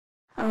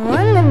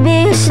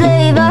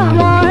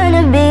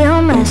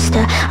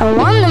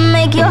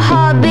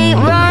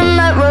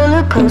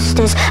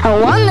coasters. I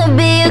wanna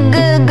be a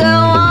good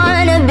girl,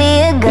 wanna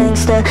be a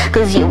gangster.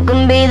 Cause you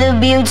can be the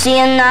beauty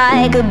and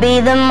I could be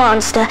the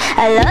monster.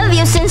 I love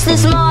you since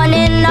this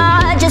morning,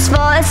 not just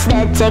for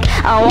aesthetic.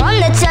 I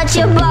wanna touch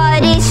your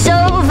body so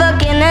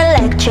fucking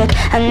electric.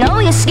 I know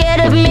you're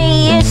scared of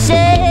me, you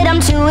said I'm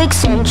too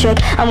eccentric.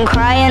 I'm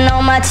crying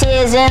all my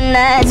tears and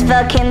that's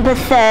fucking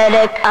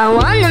pathetic. I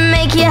wanna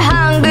make you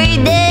hungry,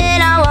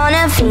 then I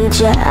wanna feed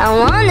you. I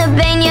wanna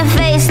paint your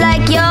face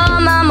like you're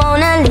my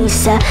Mona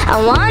Lisa. I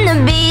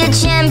wanna be a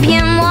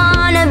champion,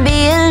 wanna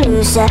be a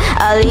loser.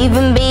 I'll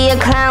even be a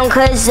clown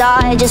cause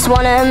I just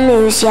wanna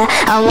amuse ya.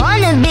 I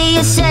wanna be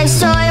a sex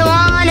toy,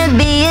 wanna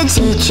be a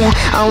teacher.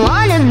 I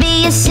wanna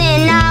be a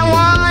sin, I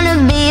wanna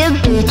be a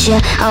preacher.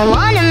 I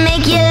wanna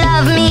make you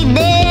love me,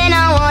 then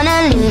I wanna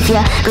leave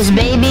ya. Cause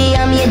baby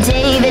I'm your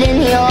David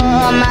and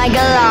you're my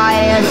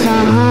Goliath.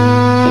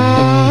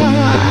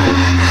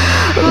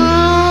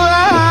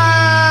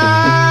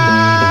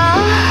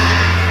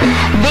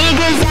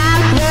 Because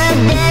I'm the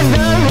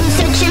devil who's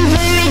searching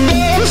for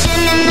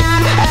redemption, and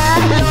I'm a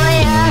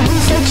lawyer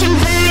who's searching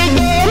for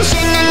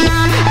redemption, and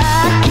I'm a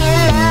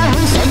killer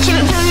who's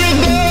searching for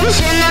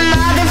redemption, a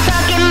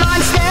motherfucking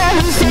monster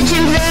who's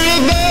searching for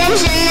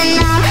redemption, and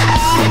I'm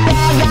a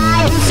bad guy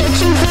who's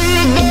searching for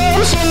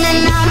redemption,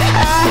 and I'm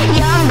a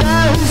young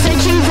girl who's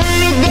searching for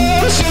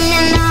redemption,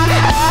 and I'm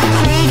a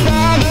freak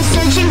that is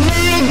searching for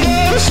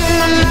redemption,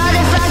 a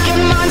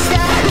motherfucking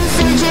monster who's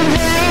searching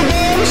for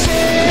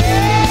redemption.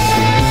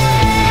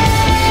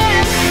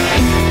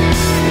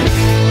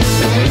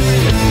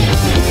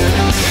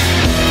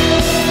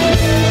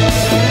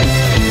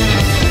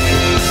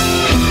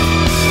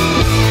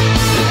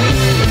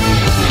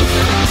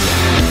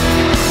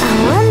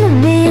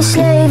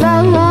 Slave,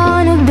 I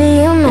wanna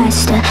be your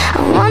master.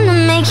 I wanna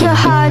make your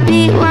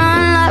heartbeat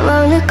run like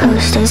roller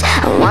coasters.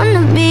 I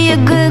wanna be a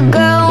good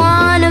girl,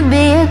 wanna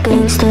be a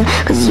gangster.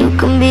 Cause you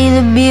can be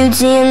the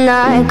beauty and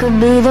I could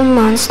be the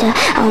monster.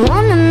 I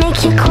wanna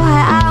make you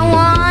quiet, I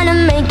wanna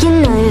make you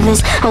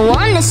nervous. I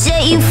wanna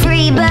set you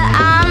free but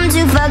I'm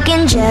too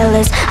fucking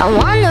jealous. I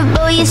wanna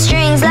pull your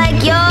strings like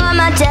you're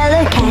my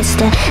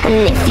Telecaster.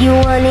 And if you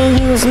wanna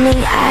use me,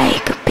 I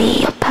could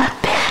be your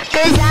puppet.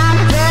 Cause I'm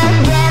the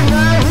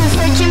devil who's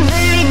searching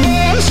for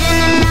redemption,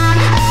 and I'm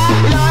a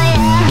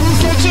lawyer who's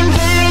searching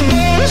for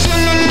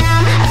redemption, and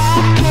I'm a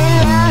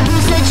killer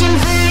who's searching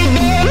for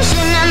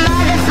redemption, a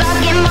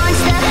motherfucking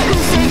monster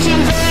who's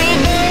searching for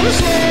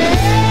redemption.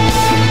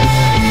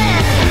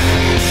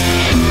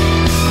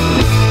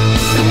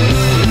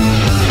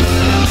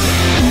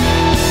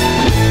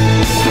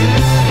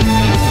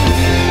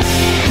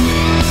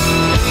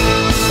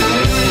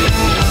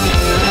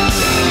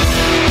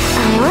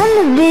 I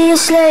wanna be a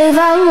slave,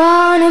 I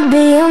wanna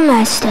be a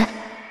master.